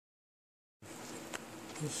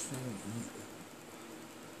This thing.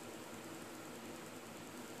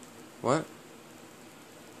 What?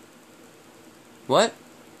 What?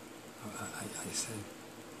 I said,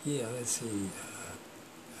 yeah, let's see,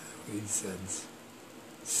 we said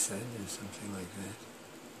or something like that.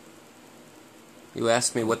 You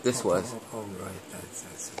asked me what this was. Oh, right, that's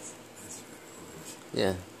it. That's what it was.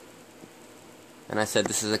 Yeah. And I said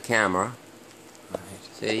this is a camera. Right.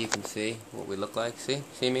 See, you can see what we look like. See?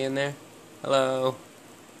 See me in there? Hello?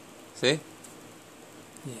 See?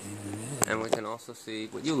 Yeah, And we can also see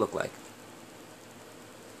what you look like.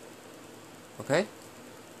 Okay?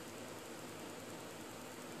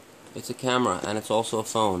 It's a camera, and it's also a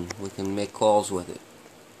phone. We can make calls with it.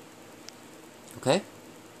 Okay?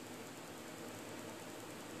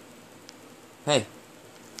 Hey,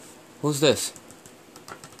 who's this?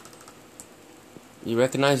 You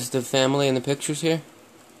recognize the family in the pictures here?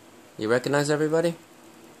 You recognize everybody?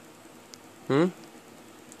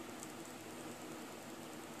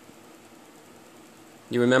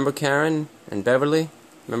 You remember Karen and Beverly?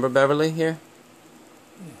 Remember Beverly here?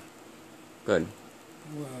 Yeah. Good.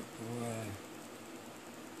 Well,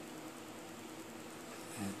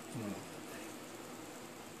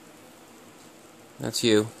 That's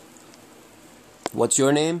you. What's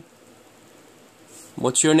your name?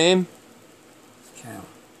 What's your name? Cal.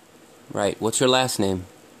 Right. What's your last name?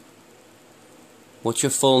 What's your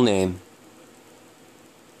full name?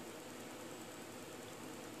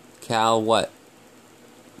 Cal what?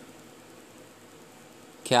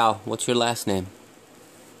 Cal, what's your last name?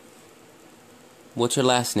 What's your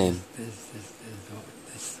last name?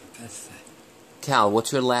 That's the Cal,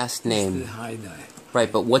 what's your last name? highlight. Right,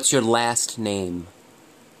 but what's your last name?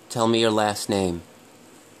 Tell me your last name.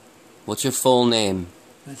 What's your full name?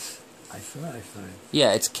 I thought I found it.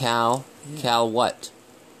 Yeah, it's Cal. Yeah. Cal what?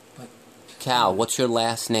 But Cal, what's your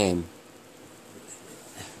last name?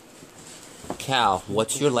 Cal,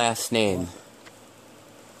 what's your last name?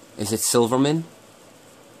 Is it Silverman?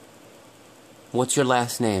 What's your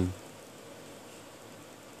last name?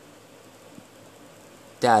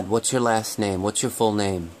 Dad, what's your last name? What's your full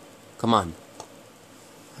name? Come on.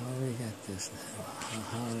 how do we get this now?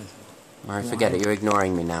 How does it? Alright, forget it. You're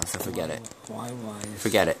ignoring me now, so forget it. Why?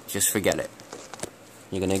 Forget it. Just forget it.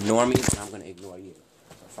 You're gonna ignore me, and I'm gonna ignore you.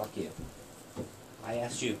 So fuck you. I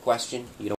asked you a question. You don't